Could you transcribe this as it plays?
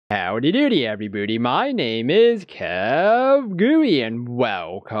Howdy doody everybody, my name is KevGuuey and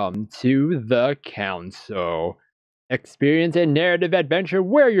welcome to the Council. Experience a narrative adventure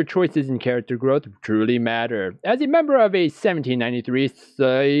where your choices and character growth truly matter. As a member of a 1793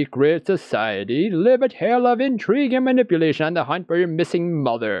 secret society, live a tale of intrigue and manipulation on the hunt for your missing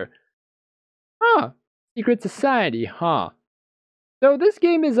mother. Secret society, So this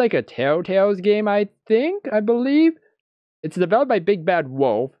game is like a Telltale's game, I believe. It's developed by Big Bad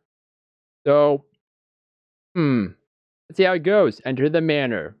Wolf. So, let's see how it goes. Enter the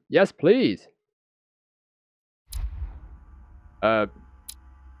manor. Yes, please.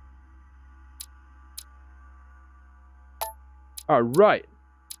 Alright.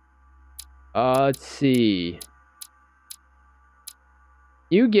 Let's see.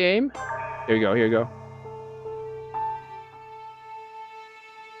 New game. Here you go.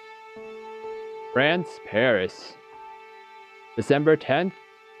 France, Paris. December 10th.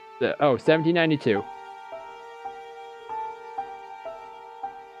 1792.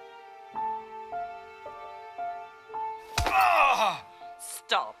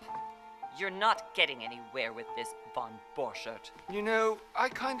 Stop. You're not getting anywhere with this, von Borchert. You know, I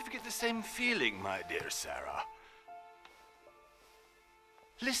kind of get the same feeling, my dear Sarah.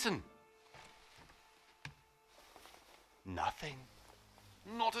 Listen. Nothing.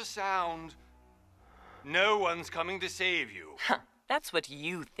 Not a sound. No one's coming to save you. That's what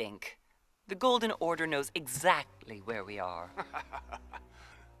you think. The Golden Order knows exactly where we are.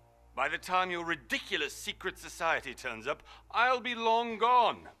 By the time your ridiculous secret society turns up, I'll be long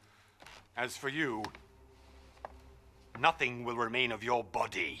gone. As for you, nothing will remain of your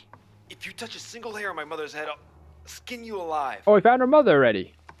body. If you touch a single hair on my mother's head, I'll skin you alive. Oh, we found her mother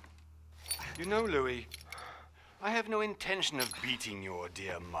already. You know, Louis, I have no intention of beating your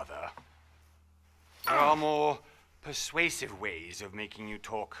dear mother. There are more persuasive ways of making you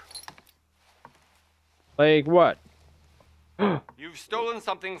talk. Like what? You've stolen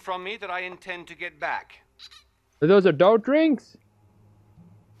something from me that I intend to get back. Are those adult drinks?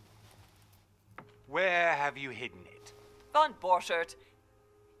 Where have you hidden it? Von Borchert,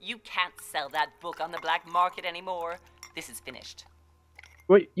 you can't sell that book on the black market anymore. This is finished.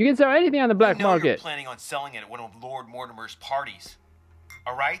 Wait, you can sell anything on the black market. You're planning on selling it at one of Lord Mortimer's parties.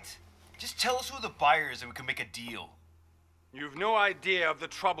 All right? Just tell us who the buyer is and we can make a deal. You've no idea of the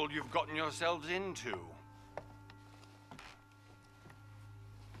trouble you've gotten yourselves into.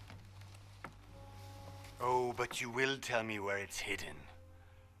 Oh, but you will tell me where it's hidden.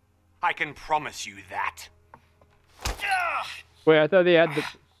 I can promise you that. Wait, I thought they had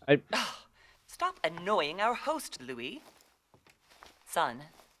the... Stop annoying our host, Louis. Son,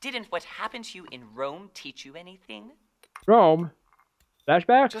 didn't what happened to you in Rome teach you anything? Rome?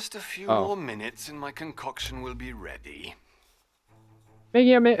 Flashback? Just a few more minutes and my concoction will be ready.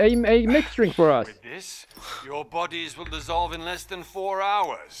 Making a mixed drink for us. With this, your bodies will dissolve in less than 4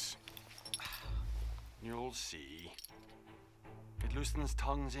 hours. You'll see. It loosens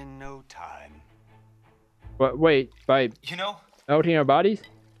tongues in no time. But wait, by You know, melting our bodies?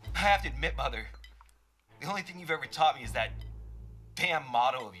 I have to admit, Mother, the only thing you've ever taught me is that damn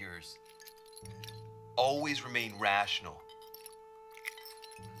motto of yours. Always remain rational.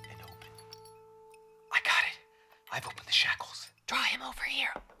 And open. I got it. I've opened the shackles. Draw him over here.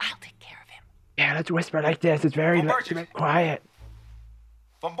 I'll take care of him. Yeah, let's whisper like this. It's very quiet.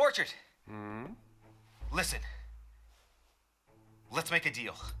 Von Borchert. Listen. Let's make a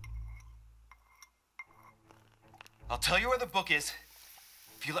deal. I'll tell you where the book is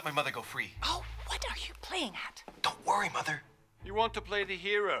if you let my mother go free. Oh, what are you playing at? Don't worry, Mother. You want to play the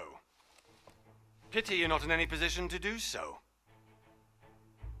hero. Pity you're not in any position to do so.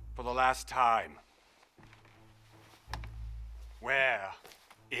 For the last time. Where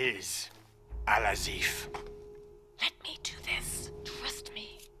is Al-Azif? Let me do this. Trust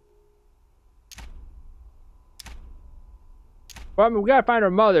me. Well, I mean, we gotta find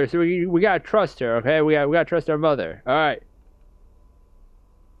our mother, so we gotta trust her, okay? We gotta trust our mother. Alright.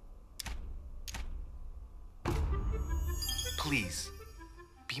 Please,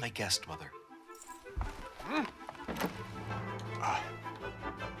 be my guest, Mother.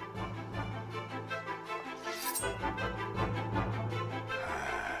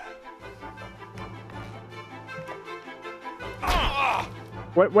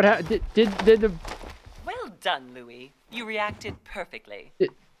 What did the... Well done, Louis. You reacted perfectly.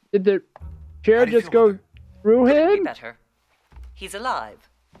 Did the chair do you just feel, go Mother? through Couldn't be him? better. He's alive,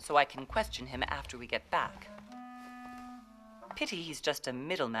 so I can question him after we get back. Pity he's just a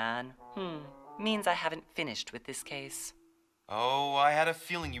middleman. Means I haven't finished with this case. Oh, I had a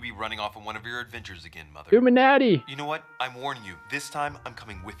feeling you'd be running off on one of your adventures again, Mother. Illuminati. You know what? I'm warning you. This time, I'm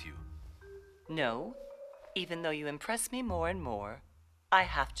coming with you. No. Even though you impress me more and more, I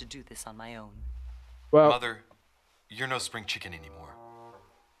have to do this on my own. Well, Mother, you're no spring chicken anymore.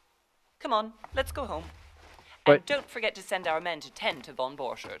 Come on, let's go home. But- And don't forget to send our men to tend to von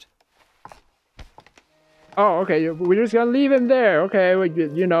Borchardt. oh, okay. We're just gonna leave him there. Okay,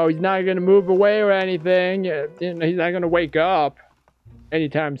 you know, he's not gonna move away or anything. You know, he's not gonna wake up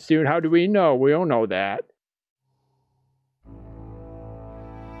anytime soon. How do we know? We don't know that.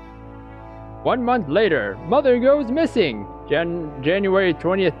 1 month later, mother goes missing. January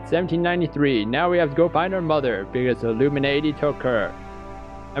 20th, 1793. Now we have to go find our mother because the Illuminati took her.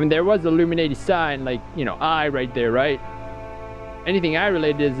 I mean, there was the Illuminati sign, like, you know, I right there, right? Anything I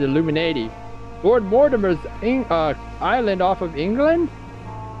related is Illuminati. Lord Mortimer's island off of England?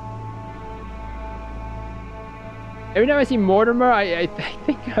 Every time I see Mortimer, I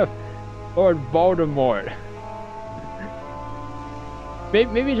think of Lord Voldemort.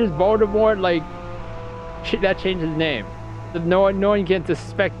 Maybe just Voldemort, like, that changed his name. So no one can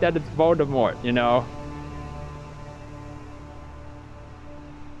suspect that it's Voldemort, you know?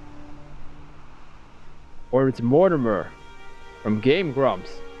 Or it's Mortimer from Game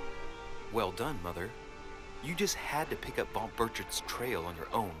Grumps. Well done, Mother. You just had to pick up von Borchardt's trail on your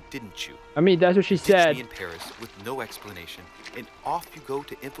own, didn't you? I mean, that's what she Ditched said. me in Paris with no explanation, and off you go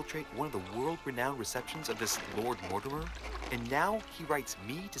to infiltrate one of the world-renowned receptions of this Lord Mortimer? And now he writes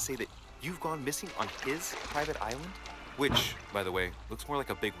me to say that you've gone missing on his private island? Which, by the way, looks more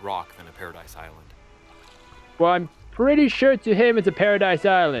like a big rock than a paradise island. Well, I'm pretty sure to him it's a paradise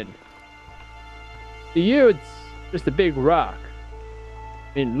island. To you, it's just a big rock.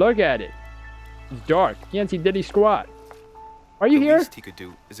 I mean, look at it. It's dark. You can't see diddly squat. Are you The here? least he could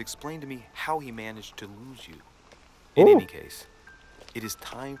do is explain to me how he managed to lose you. Ooh. In any case, it is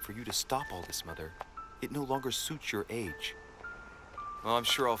time for you to stop all this, Mother. It no longer suits your age. Well, I'm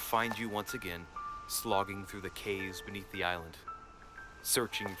sure I'll find you once again, slogging through the caves beneath the island,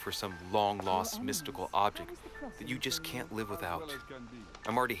 searching for some long-lost mystical object that you just can't live without.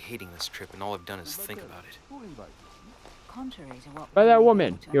 I'm already hating this trip, and all I've done is think about it. Contrary to what By that one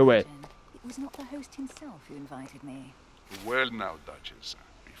woman may you're with. imagine, it was not the host himself who invited me. Well now, Duchess,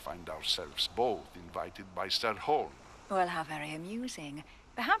 we find ourselves both invited by Sir Holm. Well, how very amusing.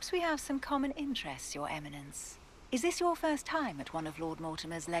 Perhaps we have some common interests, Your Eminence. Is this your first time at one of Lord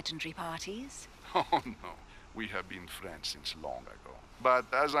Mortimer's legendary parties? Oh no, we have been friends since long ago. But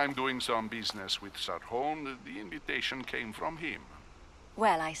as I'm doing some business with Sir Holm, the invitation came from him.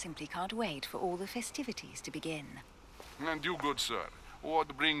 Well, I simply can't wait for all the festivities to begin. And you, good sir,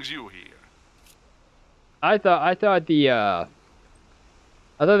 what brings you here? I thought the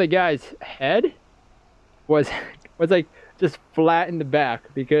guy's head was like just flat in the back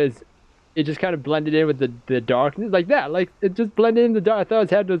because it just kind of blended in with the darkness like that. Like it just blended in the dark. I thought his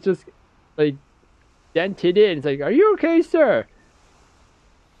head was just like dented in. It's like, are you okay, sir?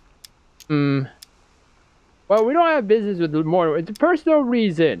 Well, we don't have business with Mortimer. It's a personal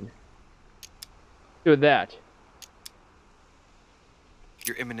reason. Do that.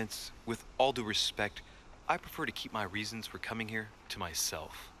 Your Eminence, with all due respect, I prefer to keep my reasons for coming here to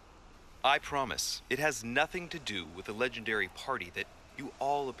myself. I promise, it has nothing to do with the legendary party that you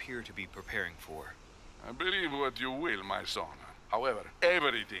all appear to be preparing for. I believe what you will, my son. However,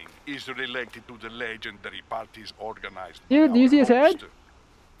 everything is related to the legendary parties organized by Do you see his our head? host.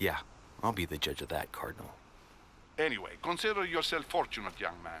 Yeah, I'll be the judge of that, Cardinal. Anyway, consider yourself fortunate,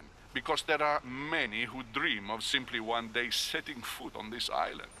 young man, because there are many who dream of simply one day setting foot on this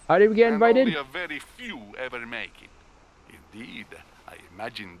island. How did we get And invited? only a very few ever make it. Indeed, I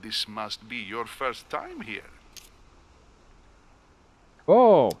imagine this must be your first time here.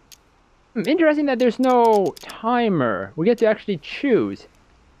 Oh. Interesting that there's no timer. We get to actually choose.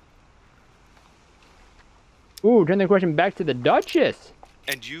 Ooh, turn the question back to the Duchess.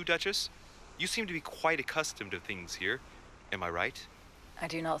 And you, Duchess? You seem to be quite accustomed to things here. Am I right? I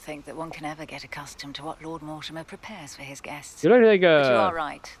do not think that one can ever get accustomed to what Lord Mortimer prepares for his guests. You look like But you are a...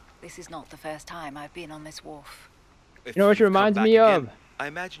 right. This is not the first time I've been on this wharf. If You know what she you've come reminds back me again, of? I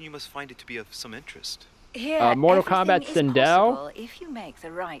imagine you must find it to be of some interest. Here, Mortal Kombat everything is Sindel? possible if you make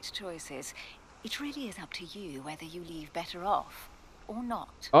the right choices. It really is up to you whether you leave better off or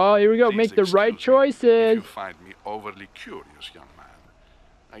not. Oh, here we go. Please Make the right excuse me if choices. you find me overly curious, young man.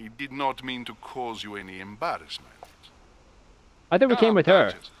 I did not mean to cause you any embarrassment. I think we came Come, with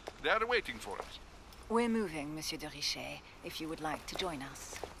her. Duchess, they are waiting for us. We're moving, Monsieur de Richet, if you would like to join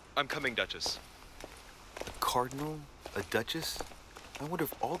us. I'm coming, Duchess. A cardinal? A duchess? I wonder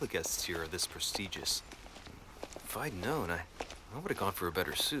if all the guests here are this prestigious. If I'd known, I would have gone for a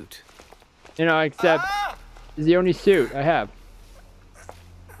better suit. You know, except it's the only suit I have.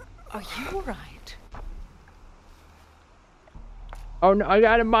 Are you alright? Oh no, I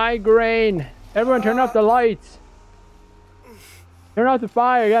got a migraine. Everyone turn off the lights. Turn off the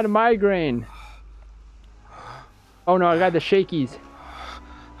fire, I got a migraine. Oh no, I got the shakies.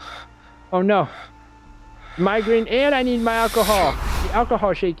 Oh no. Migraine and I need my alcohol. The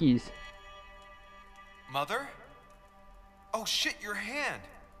alcohol shakies. Mother? Oh shit, your hand.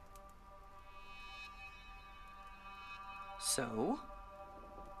 So?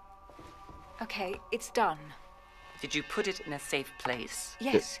 Okay, it's done. Did you put it in a safe place?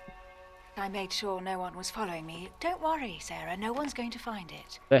 Yes. I made sure no one was following me. Don't worry, Sarah. No one's going to find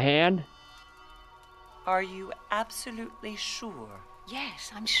it. The hand? Are you absolutely sure?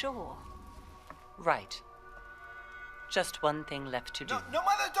 Yes, I'm sure. Right. Just one thing left to do. No,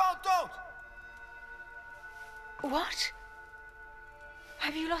 Mother, don't! What?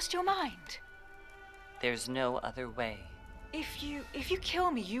 Have you lost your mind? There's no other way. If you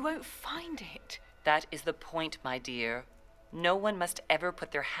kill me, you won't find it. That is the point, my dear. No one must ever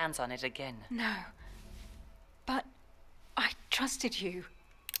put their hands on it again. No. But I trusted you.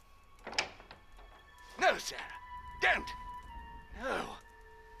 No, Sarah. Don't. No.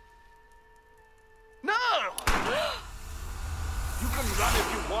 No! You can run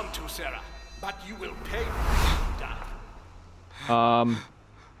if you want to, Sarah, but you will pay when you die.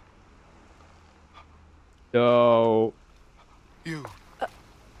 So... You.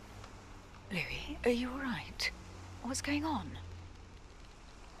 Louis, are you alright? What's going on?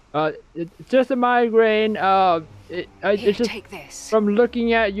 It's just a migraine. Here, It's just take this. from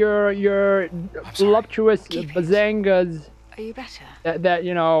looking at your voluptuous Keep it. bazangas Are you better? that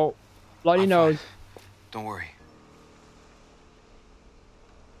you know, bloody I'm nose. fine. Don't worry.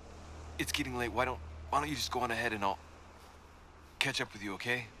 It's getting late. Why don't you just go on ahead and I'll catch up with you,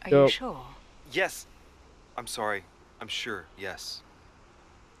 okay? Are So- you sure? Yes. I'm sorry. I'm sure. Yes.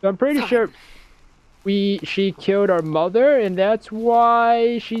 So I'm pretty Fine. sure she killed our mother, and that's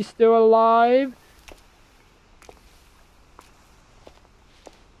why she's still alive.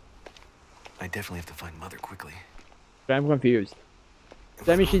 I definitely have to find Mother quickly. But I'm confused. Does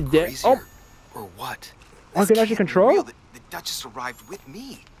that Am I mean she's going dead? crazy Oh, or what? I This can actually can't be control? real. The Duchess arrived with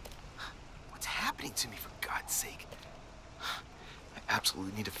me. What's happening to me, for God's sake? I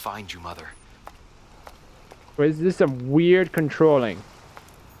absolutely need to find you, Mother. or is this some weird controlling?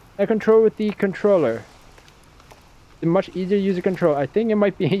 I control with the controller. It's much easier to use a control. I think it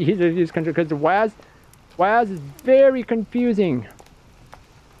might be easier to use control because the WAS is very confusing.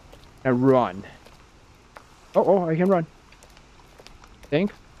 And run. Oh, I can run.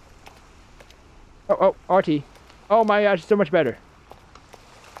 Think. Oh, RT. Oh my gosh, so much better.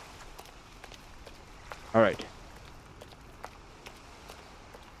 Alright.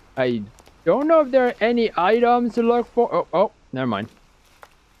 I don't know if there are any items to look for. Oh, never mind.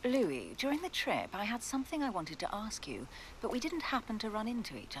 Louis, during the trip, I had something I wanted to ask you, but we didn't happen to run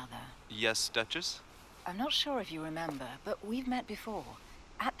into each other. Yes, Duchess? I'm not sure if you remember, but we've met before.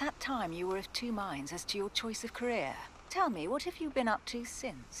 At that time, you were of two minds as to your choice of career. Tell me, what have you been up to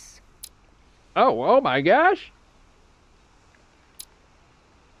since? Oh my gosh.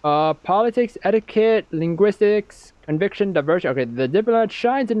 Politics, etiquette, linguistics, conviction, diversity. Okay, the diplomat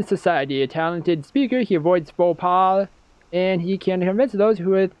shines in society. A talented speaker, he avoids faux pas, and he can convince those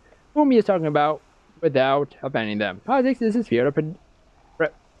with whom he is talking about without offending them. Politics is his field of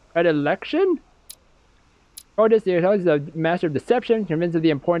predilection. Otis is a master of deception. Convinced of the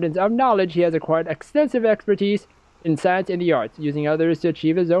importance of knowledge, he has acquired extensive expertise in science and the arts. Using others to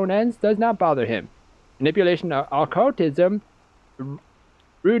achieve his own ends does not bother him. Manipulation, occultism,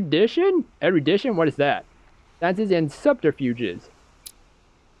 erudition, what is that? Sciences and subterfuges.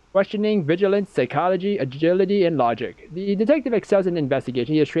 Questioning, vigilance, psychology, agility, and logic. The detective excels in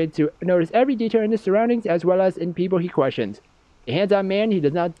investigation. He is trained to notice every detail in his surroundings as well as in people he questions. A hands-on man, he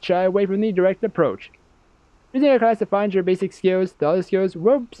does not shy away from the direct approach. Using a class to find your basic skills, the other skills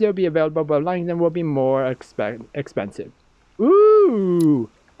will still be available, but learning them will be more expensive. Ooh!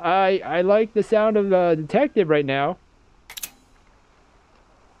 I like the sound of the detective right now.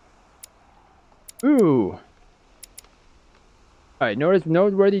 Ooh. Alright, notice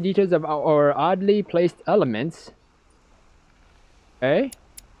noteworthy details of or oddly placed elements. Okay.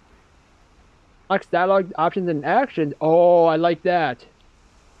 Locks dialogue options and actions. Oh, I like that.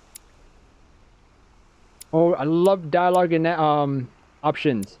 Oh, I love dialogue and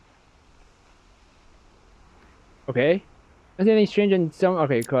options. Okay. Is anything strange in some?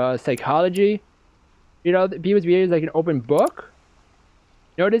 Okay, psychology. You know, people's behavior is like an open book.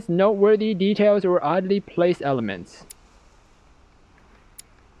 Notice noteworthy details or oddly placed elements.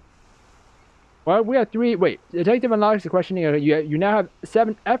 Well, we have 3. Wait, detective unlocks the questioning. You now have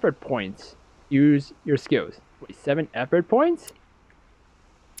 7 effort points. Use your skills. Wait, 7 effort points?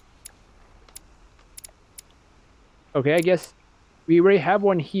 Okay, I guess we already have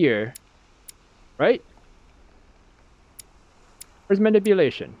one here. Right? Where's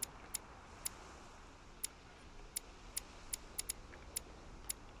manipulation?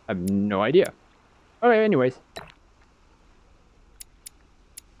 I have no idea. Okay, anyways.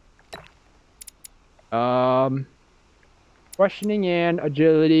 Questioning and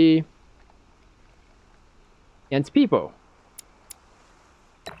agility against people.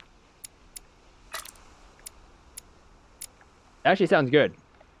 Actually sounds good.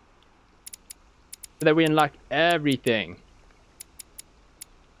 So that we unlock everything.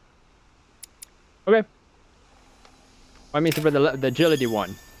 Okay. I mean, for the agility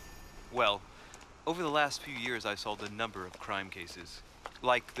one. Well, over the last few years, I solved a number of crime cases.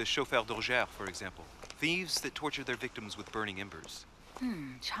 Like the chauffeur d'orgère, for example. Thieves that torture their victims with burning embers.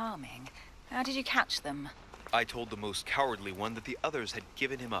 Charming. How did you catch them? I told the most cowardly one that the others had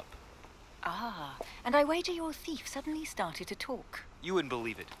given him up. Ah, and I wager your thief suddenly started to talk. You wouldn't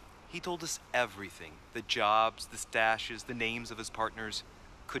believe it. He told us everything. The jobs, the stashes, the names of his partners.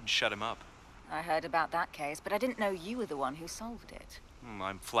 Couldn't shut him up. I heard about that case, but I didn't know you were the one who solved it.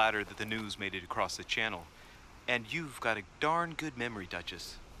 I'm flattered that the news made it across the channel. And you've got a darn good memory,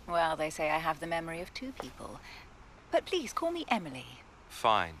 Duchess. Well, they say I have the memory of 2 people. But please, call me Emily.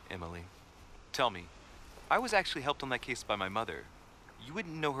 Fine, Emily. Tell me, I was actually helped on that case by my mother. You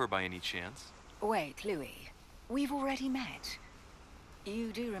wouldn't know her by any chance? Wait, Louis. We've already met.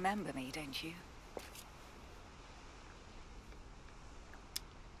 You do remember me, don't you?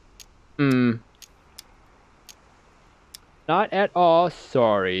 Not at all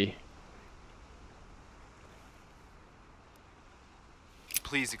sorry.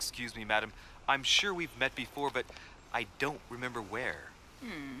 Please excuse me, madam. I'm sure we've met before, but I don't remember where.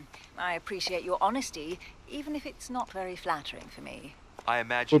 I appreciate your honesty, even if it's not very flattering for me. I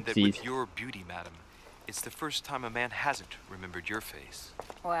imagine that with Oopsies. your beauty, madam, it's the first time a man hasn't remembered your face.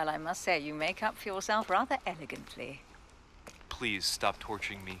 Well, I must say you make up for yourself rather elegantly. Please stop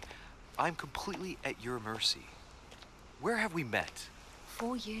torturing me. I'm completely at your mercy. Where have we met?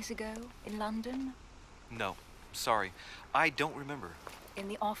 4 years ago, in London? No, sorry. I don't remember. In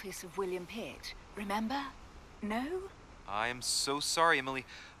the office of William Pitt. Remember? No? I am so sorry, Emily,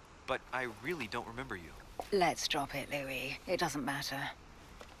 but I really don't remember you. Let's drop it, Louis. It doesn't matter.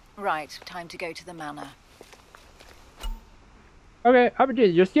 Right, time to go to the manor. Okay,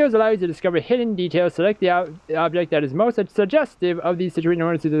 opportunity. Your skills allow you to discover hidden details. Select the object that is most suggestive of the situation in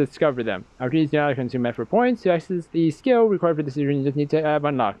order to discover them. Opportunities do not consume effort points. To access the skill required for the situation, you just need to have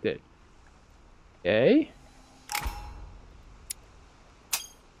unlocked it. Okay.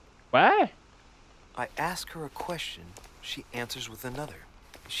 What? I ask her a question, she answers with another.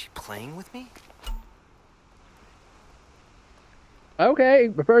 Is she playing with me? Okay,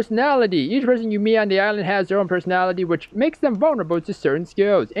 personality. Each person you meet on the island has their own personality, which makes them vulnerable to certain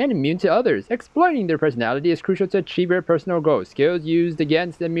skills and immune to others. Exploiting their personality is crucial to achieve your personal goals. Skills used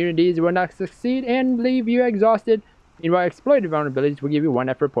against immunities will not succeed and leave you exhausted. Meanwhile, exploited vulnerabilities will give you 1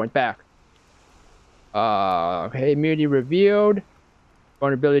 effort point back. Okay, immunity revealed.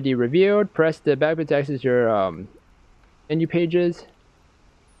 Vulnerability revealed. Press the back button to access your menu pages.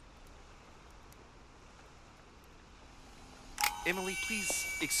 Emily,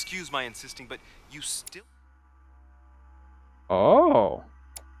 please excuse my insisting, but you still... Oh.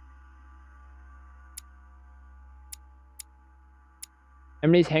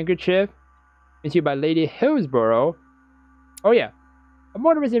 Emily's handkerchief. Issued by Lady Hillsborough. Oh yeah. A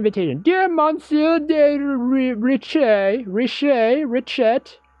Mortimer's invitation. Dear Monsieur de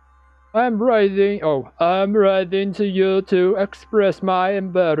Richet, I'm writing to you to express my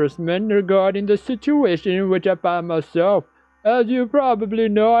embarrassment regarding the situation in which I find myself. As you probably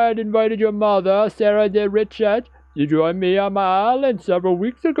know, I had invited your mother, Sarah de Richet, to join me on my island several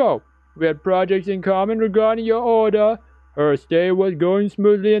weeks ago. We had projects in common regarding your order. Her stay was going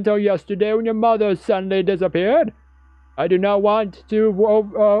smoothly until yesterday when your mother suddenly disappeared. I do not want to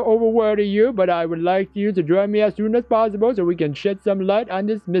overworry you, but I would like you to join me as soon as possible so we can shed some light on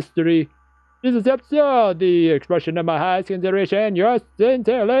this mystery. This accepts the expression of my highest consideration. Yours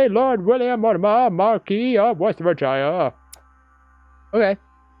sincerely, Lord William Mortimer, Marquis of Worcestershire. Okay.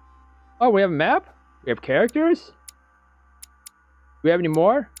 Oh, we have a map? We have characters? Do we have any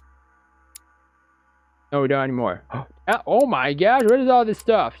more? No, we don't anymore. Oh my gosh, what is all this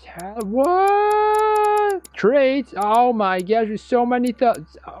stuff? What? traits. Oh my gosh, there's so many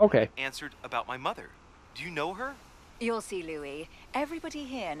thoughts. Okay. Answered about my mother. Do you know her? You'll see, Louis. Everybody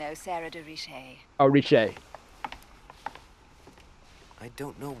here knows Sarah de Richet. Oh, Richet. I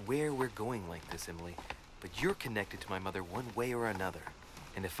don't know where we're going like this, Emily, but you're connected to my mother one way or another.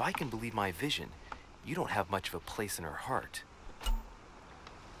 And if I can believe my vision, you don't have much of a place in her heart.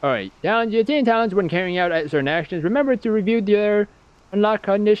 Alright, talents. You attain talents when carrying out certain actions. Remember to review their unlocked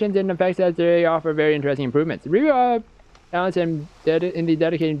conditions and effects as they offer very interesting improvements. Review talents in the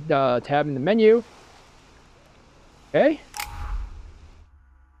dedicated tab in the menu. Okay.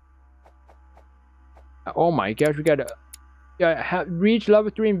 Oh my gosh, we gotta reach level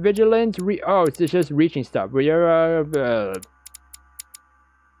 3 in vigilance. Oh, it's just reaching stuff. We are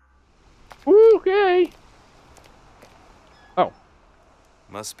okay. Oh.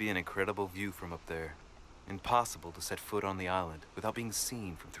 Must be an incredible view from up there. Impossible to set foot on the island without being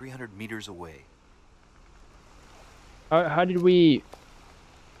seen from 300 meters away. How did we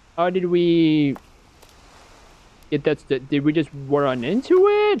get that? Did we just run into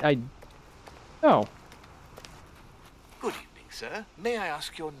it? No. Good evening, sir. May I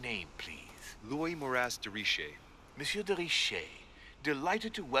ask your name, please? Louis de Richet. Monsieur de Richet,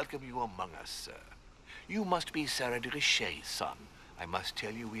 delighted to welcome you among us, sir. You must be Sarah de Richet's son. I must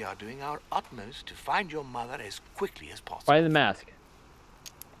tell you we are doing our utmost to find your mother as quickly as possible. Why the mask?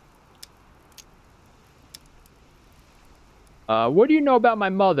 What do you know about my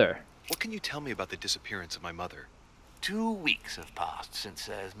mother? What can you tell me about the disappearance of my mother? 2 weeks have passed since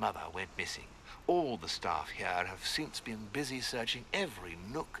Sir's mother went missing. All the staff here have since been busy searching every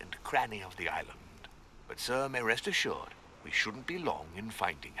nook and cranny of the island. But Sir may rest assured, we shouldn't be long in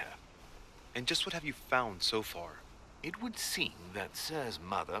finding her. And just what have you found so far? It would seem that Sir's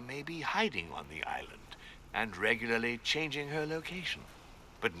mother may be hiding on the island and regularly changing her location.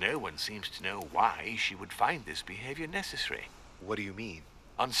 But no one seems to know why she would find this behavior necessary. What do you mean?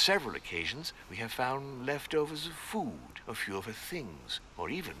 On several occasions, we have found leftovers of food, a few of her things,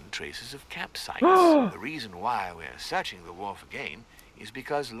 or even traces of campsites. The reason why we're searching the wharf again is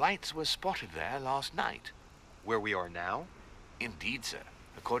because lights were spotted there last night. Where we are now? Indeed, sir.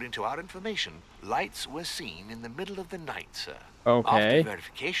 According to our information, lights were seen in the middle of the night, sir. Okay. After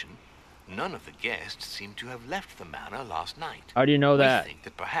verification, none of the guests seem to have left the manor last night. How do you know that? We think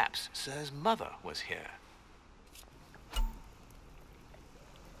that perhaps Sir's mother was here.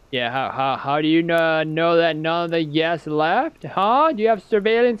 Yeah, how do you know that none of the guests left? Huh? Do you have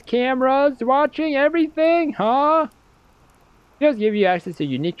surveillance cameras watching everything? Huh? Skills give you access to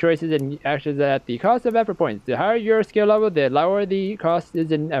unique choices and actions at the cost of effort points. The higher your skill level, the lower the cost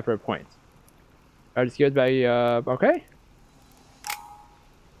is in effort points. Are the skills by, okay.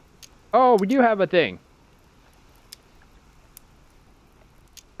 Oh, we do have a thing.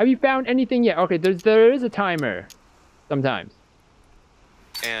 Have you found anything yet? Okay, there is a timer. Sometimes.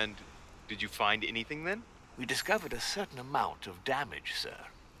 And did you find anything then? We discovered a certain amount of damage, sir,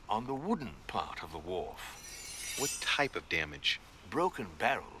 on the wooden part of the wharf. What type of damage? Broken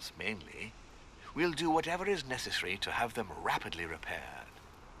barrels, mainly. We'll do whatever is necessary to have them rapidly repaired.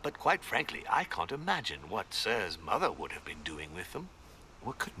 But quite frankly, I can't imagine what Sir's mother would have been doing with them.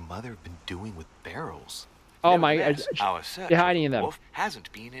 What could Mother have been doing with barrels? Oh my god. Nevertheless, our search They're hiding in of the them. wharf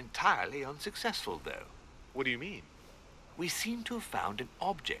hasn't been entirely unsuccessful, though. What do you mean? We seem to have found an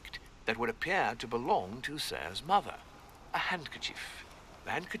object that would appear to belong to Sir's mother. A handkerchief.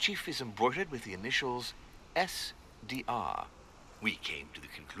 The handkerchief is embroidered with the initials SDR. We came to the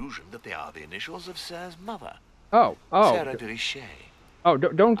conclusion that they are the initials of Sir's mother. Oh. Sarah de Richet. Oh,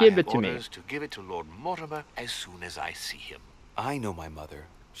 don't give it to I me. have orders to give it to Lord Mortimer as soon as I see him. I know my mother.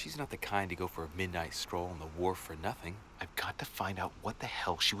 She's not the kind to go for a midnight stroll on the wharf for nothing. I've got to find out what the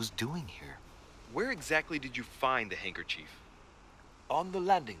hell she was doing here. Where exactly did you find the handkerchief? On the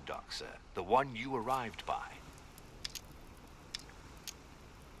landing dock, sir. The one you arrived by.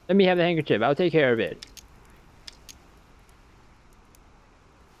 Let me have the handkerchief. I'll take care of it.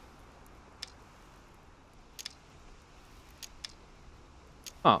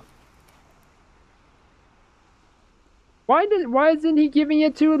 Oh. Why isn't he giving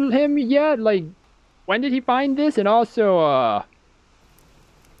it to him yet? Like, when did he find this? And also,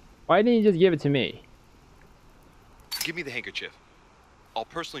 why didn't he just give it to me? Give me the handkerchief. I'll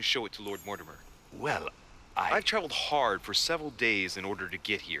personally show it to Lord Mortimer. Well, I've traveled hard for several days in order to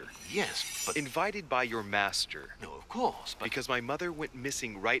get here. Yes, but... Invited by your master. No, of course, but... Because my mother went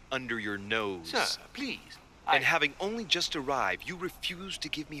missing right under your nose. Sir, please. And having only just arrived, you refused to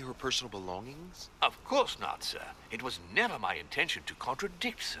give me her personal belongings? Of course not, sir. It was never my intention to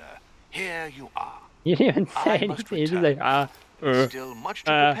contradict, sir. Here you are. You didn't even say anything. He's just like, There's still much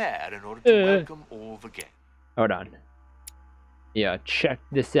to prepare in order to welcome all the guests. Hold on. Yeah, check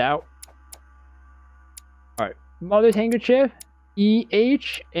this out. Alright. Mother's handkerchief,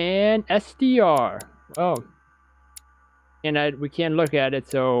 EH, and SDR. Oh. And we can't look at it,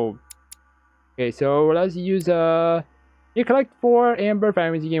 so... Okay, so let's use, you collect 4 amber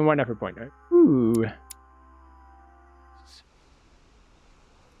fragments, you gain 1 effort point. Right? Ooh.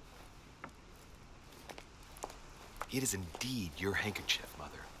 It is indeed your handkerchief,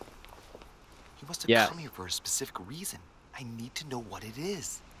 Mother. You must have come here for a specific reason. I need to know what it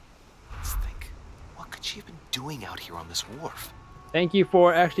is. Let's think. What could she have been doing out here on this wharf? Thank you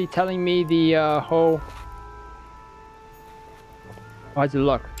for actually telling me the whole... How's it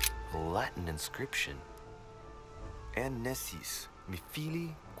look? A Latin inscription. Annesis, mi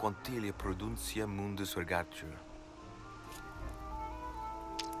fili quantilia produncia mundus ergatur.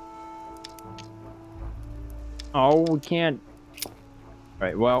 Oh, we can't.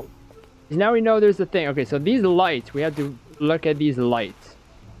 Alright, well. Now we know there's a thing. Okay, so these lights, we have to look at these lights.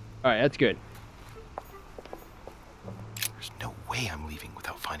 Alright, that's good. There's no way I'm leaving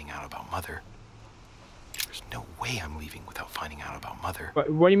without finding out about Mother. There's no way I'm leaving without finding out about Mother. What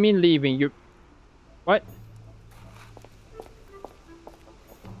do you mean leaving? You... What?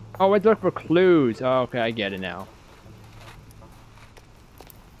 Oh, let's look for clues. Oh, okay, I get it now.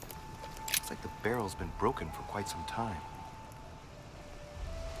 Looks like the barrel's been broken for quite some time.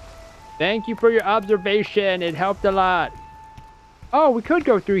 Thank you for your observation. It helped a lot. Oh, we could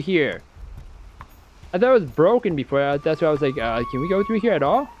go through here. I thought it was broken before. That's why I was like, can we go through here at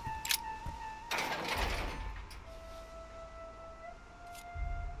all?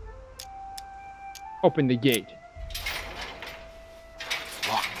 Open the gate. It's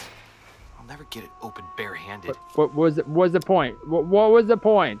locked. I'll never get it open barehanded. What was the point? What was the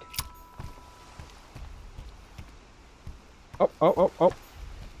point? Oh.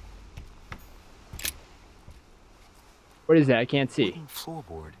 What is that? I can't see. Wooden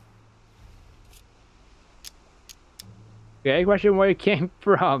floorboard. Okay, question where it came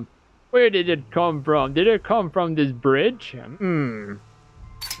from. Where did it come from? Did it come from this bridge? Judging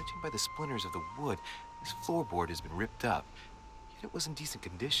by the splinters of the wood, this floorboard has been ripped up. Yet it was in decent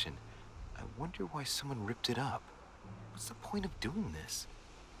condition. I wonder why someone ripped it up. What's the point of doing this?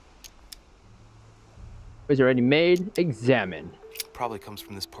 Was already made. Examine. Probably comes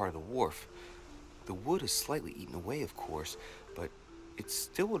from this part of the wharf. The wood is slightly eaten away, of course, but it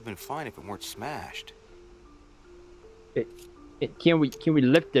still would have been fine if it weren't smashed. Can we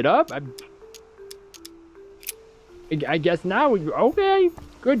lift it up? I guess now okay.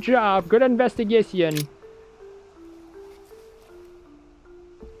 Good job. Good investigation.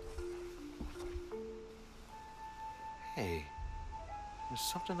 Hey, there's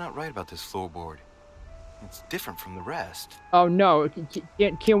something not right about this floorboard. It's different from the rest. Oh no!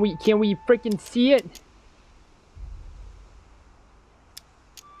 Can we freaking see it?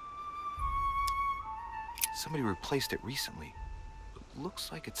 Somebody replaced it recently. It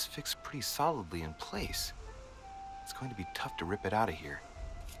looks like it's fixed pretty solidly in place. It's going to be tough to rip it out of here.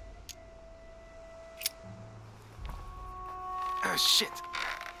 Ah, shit!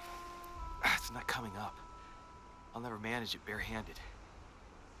 It's not coming up. I'll never manage it barehanded.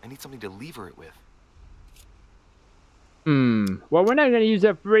 I need something to lever it with. Well, we're not gonna use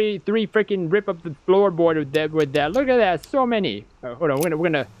that three freaking rip up the floorboard with that. Look at that, so many. Hold on, we're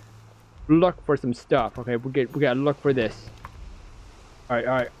gonna look for some stuff. Okay, we gotta look for this. All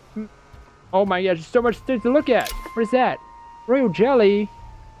right. Oh my gosh, there's so much stuff to look at. What is that? Royal jelly.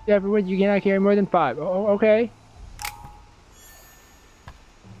 Yeah, everyone, you cannot carry more than 5. Oh, okay.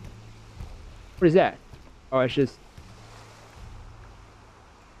 What is that? Oh, it's just.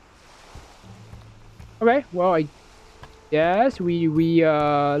 Okay, well, I guess we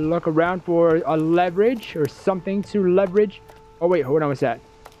look around for a leverage or something to leverage. Oh wait, hold on, what's that?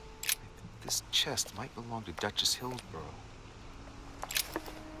 This chest might belong to Duchess Hillsborough.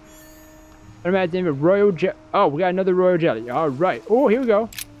 I imagine a royal jelly. Oh, we got another royal jelly. All right. Oh, here we go.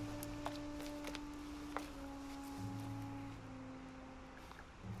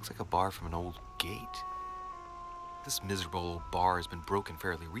 Looks like a bar from an old gate. This miserable old bar has been broken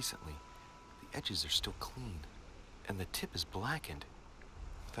fairly recently. The edges are still clean, and the tip is blackened.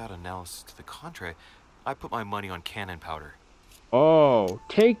 Without analysis to the contrary, I put my money on cannon powder. Oh,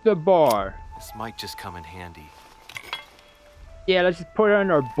 take the bar. This might just come in handy. Yeah, let's just put it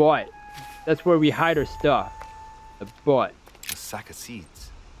on our butt. That's where we hide our stuff. The butt. A sack of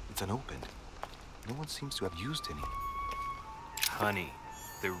seeds. It's unopened. No one seems to have used any. Honey,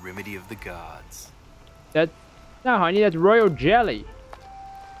 the remedy of the gods. That's no honey, that's royal jelly.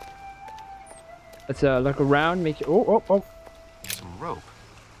 Let's look around, make sure. Oh. Some rope.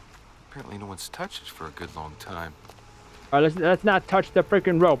 Apparently no one's touched it for a good long time. All right, let's not touch the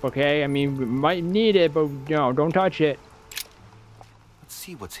freaking rope, okay? I mean, we might need it, but no, don't touch it. Let's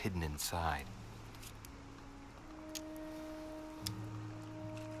see what's hidden inside.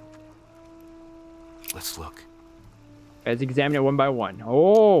 Let's look. Let's examine it one by one.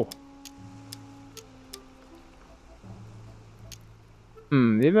 Oh!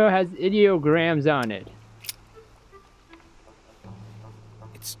 It has ideograms on it.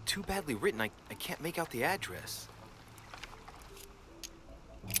 It's too badly written, I can't make out the address.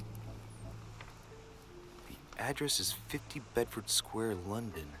 The address is 50 Bedford Square,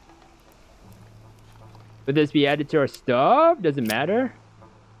 London. Would this be added to our stuff? Does it matter?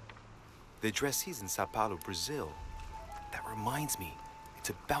 The addressee's in Sao Paulo, Brazil. That reminds me, it's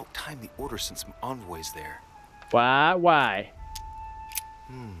about time the order sent some envoys there. Why? Why?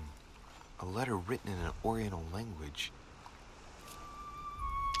 A letter written in an Oriental language.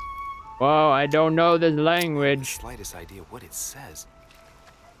 Whoa, I don't know this The language. slightest idea what it says.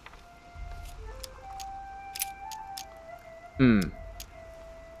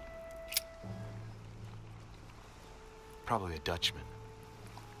 Probably a Dutchman.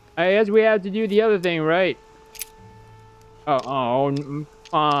 I guess we have to do the other thing, right? Oh,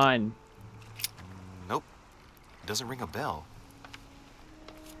 on. Nope. Doesn't ring a bell.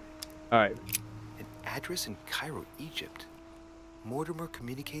 Alright. An address in Cairo, Egypt. Mortimer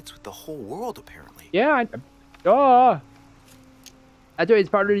communicates with the whole world, apparently. Yeah, duh. That's why his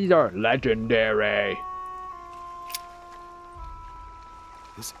parties are legendary.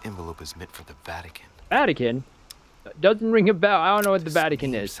 This envelope is meant for the Vatican. Vatican? Doesn't ring a bell. I don't know what the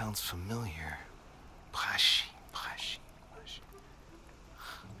Vatican Name is. sounds familiar. Pashi.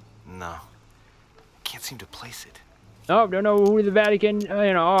 No. Can't seem to place it. Nope, don't know who the Vatican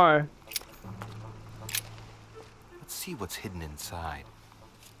are. Let's see what's hidden inside.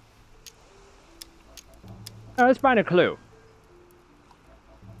 Oh, let's find a clue.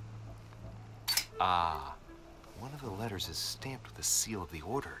 Ah, one of the letters is stamped with the seal of the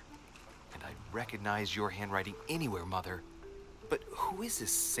order. And I recognize your handwriting anywhere, Mother. But who is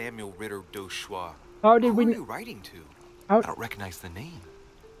this Samuel Ritter d'Auchois? How did Who we? are you writing to? How- I don't recognize the name.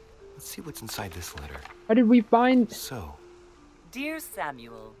 Let's see what's inside this letter. How did we find? So, Dear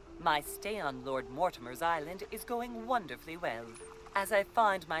Samuel, my stay on Lord Mortimer's island is going wonderfully well. As I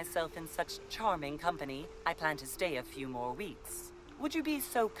find myself in such charming company, I plan to stay a few more weeks. Would you be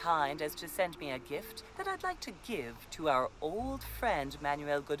so kind as to send me a gift that I'd like to give to our old friend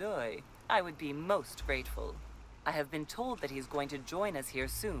Manuel Godoy? I would be most grateful. I have been told that he's going to join us here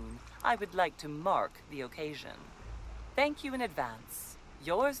soon. I would like to mark the occasion. Thank you in advance.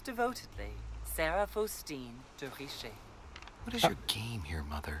 Yours devotedly, Sarah Faustine de Richet. what is your game here,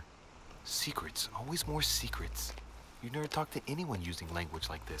 Mother? Secrets, always more secrets. You never talk to anyone using language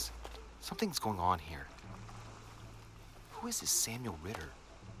like this. Something's going on here. Who is this Samuel Ritter?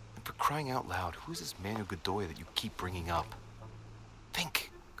 And for crying out loud, who is this Manuel Godoy that you keep bringing up?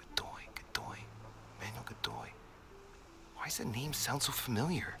 Think. Godoy. Manuel Godoy. Why does the name sound so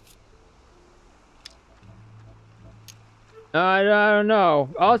familiar? I don't know.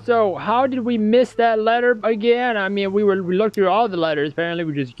 Also, how did we miss that letter again? I mean, we looked through all the letters. Apparently,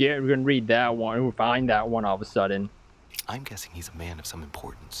 we're gonna read that one. We'll find that one all of a sudden. I'm guessing he's a man of some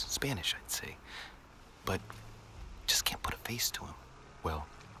importance. Spanish, I'd say. But just can't put a face to him. Well,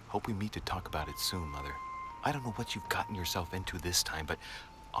 hope we meet to talk about it soon, Mother. I don't know what you've gotten yourself into this time, but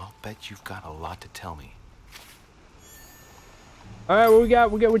I'll bet you've got a lot to tell me. All right,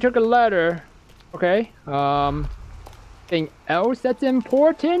 we took a letter. Okay. Anything else that's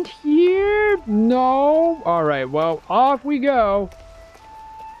important here? No. All right. Well, off we go.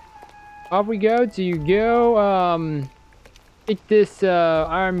 Off we go to go. Take this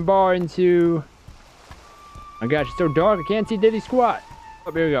iron bar into. My gosh, it's so dark. I can't see diddly squat.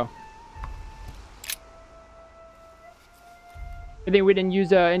 Oh, here we go. I think we didn't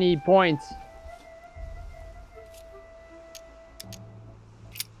use any points.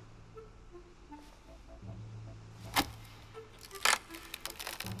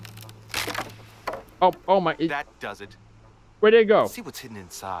 Oh my! That does it. Where'd it go? Let's see what's hidden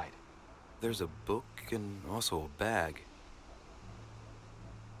inside. There's a book and also a bag.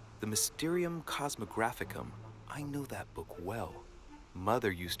 The Mysterium Cosmographicum. I know that book well.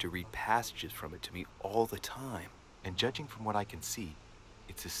 Mother used to read passages from it to me all the time. And judging from what I can see,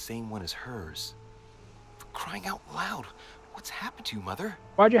 it's the same one as hers. For crying out loud, what's happened to you, Mother?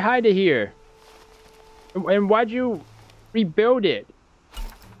 Why'd you hide it here? And why'd you rebuild it?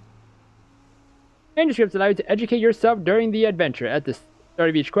 Manuscripts allow you to educate yourself during the adventure. At the Start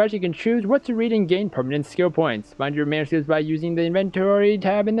of each quest, you can choose what to read and gain permanent skill points. Find your manuscripts by using the inventory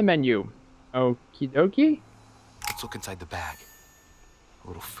tab in the menu. Okie dokie. Let's look inside the bag. A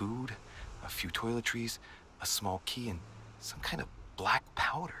little food, a few toiletries, a small key, and some kind of black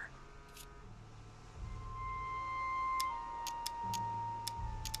powder.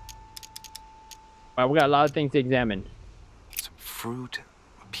 Wow, we got a lot of things to examine. Some fruit,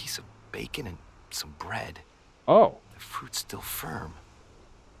 a piece of bacon, and some bread. Oh. The fruit's still firm.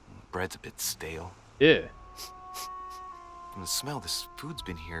 The bread's a bit stale. Yeah. From the smell, this food's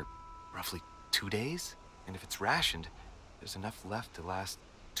been here roughly 2 days. And if it's rationed, there's enough left to last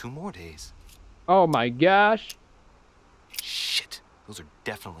 2 more days. Oh my gosh. Shit. Those are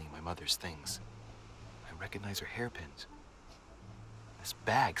definitely my mother's things. I recognize her hairpins. This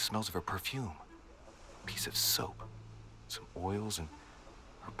bag smells of her perfume. A piece of soap, some oils, and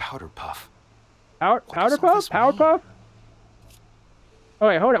her powder puff. Powder puff? Powder puff? Oh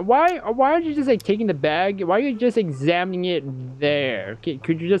wait, hold on. Why aren't you just like taking the bag? Why are you just examining it there? Okay,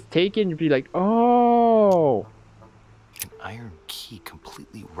 could you just take it and be like, oh? An iron key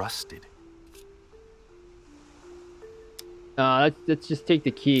completely rusted. Let's just take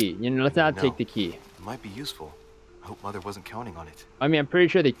the key. You know, let's not take the key. It might be useful. I hope Mother wasn't counting on it. I mean, I'm pretty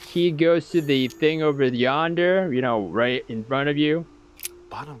sure the key goes to the thing over yonder, you know, right in front of you. The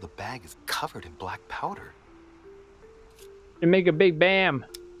bottom of the bag is covered in black powder. To make a big bam.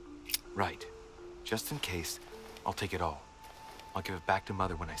 Right. Just in case, I'll take it all. I'll give it back to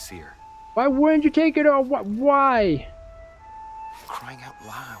Mother when I see her. Why wouldn't you take it all? Why? Crying out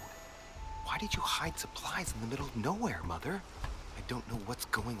loud. Why did you hide supplies in the middle of nowhere, Mother? I don't know what's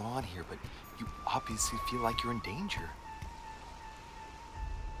going on here, but you obviously feel like you're in danger.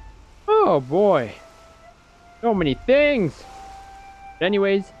 Oh boy. So many things. But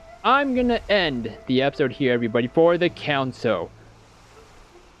anyways, I'm gonna end the episode here, everybody, for the council.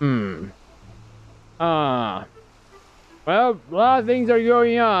 Well, a lot of things are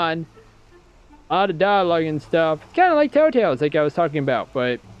going on. A lot of dialogue and stuff. Kind of like Telltales, like I was talking about,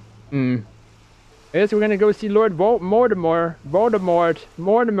 but, I guess we're gonna go see Lord Mortimer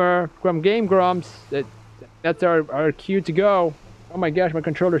from Game Grumps. That's our cue to go. Oh my gosh, my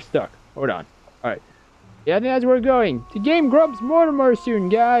controller's stuck. Hold on. Alright. Yeah, I think that's where we're going. To Game Grumps Mortimer soon,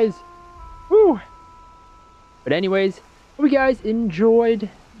 guys. Woo! But anyways, hope you guys enjoyed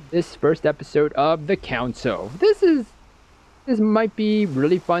this first episode of The Council. This might be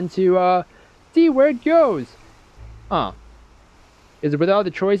really fun to see where it goes. Because with all the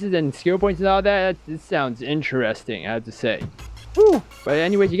choices and skill points and all that, this sounds interesting, I have to say. Woo! But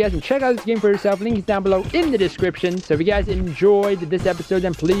anyways, you guys can check out this game for yourself. Link is down below in the description. So if you guys enjoyed this episode,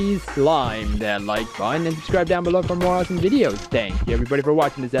 then please slime that like button and subscribe down below for more awesome videos. Thank you everybody for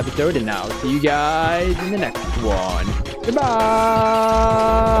watching this episode, and I'll see you guys in the next one. Goodbye!